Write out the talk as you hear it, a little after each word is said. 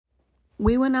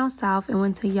We went out south and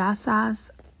went to Yassa's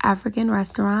African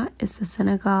restaurant. It's a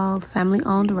Senegal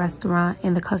family-owned restaurant,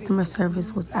 and the customer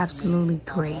service was absolutely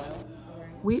great.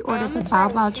 We ordered the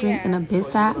bao drink and a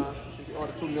bissap.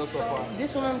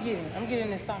 This one I'm getting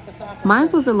the soccer. Mine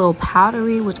was a little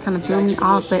powdery, which kind of threw me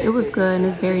off, but it was good and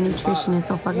it's very nutritious,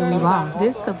 so fucking we bought.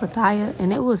 This the fataya,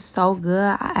 and it was so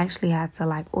good. I actually had to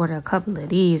like order a couple of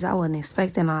these. I wasn't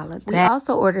expecting all of that. We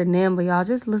also ordered them, but y'all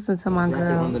just listen to my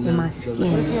girl and my skin.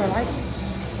 What if you don't like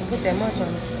it? Put that much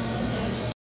on it.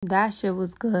 That shit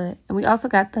was good. And we also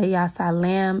got the Yassa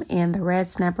lamb and the red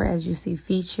snapper, as you see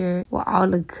featured, with all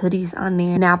the goodies on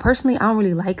there. Now, personally, I don't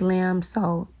really like lamb,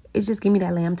 so it just give me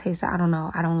that lamb taste that I don't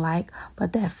know, I don't like.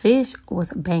 But that fish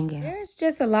was banging. There's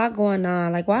just a lot going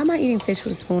on. Like, why am I eating fish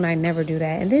with a spoon? I never do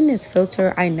that. And then this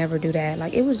filter, I never do that.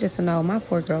 Like, it was just a no. My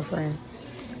poor girlfriend.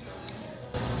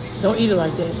 Don't eat it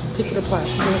like that. Pick it apart.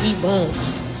 You don't eat bones.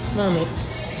 Come on, mate.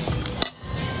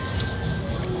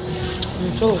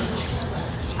 Enjoy.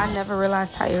 I never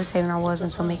realized how irritating I was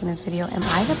until making this video. Am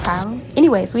I the problem?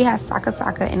 Anyways, we had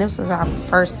saka, and this was our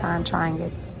first time trying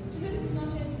it.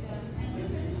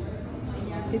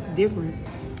 It's different.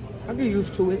 I get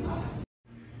used to it.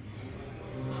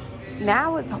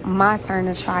 Now it's my turn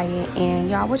to try it, and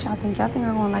y'all, what y'all think? Y'all think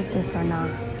I'm gonna like this or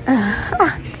not?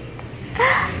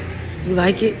 You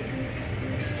like it?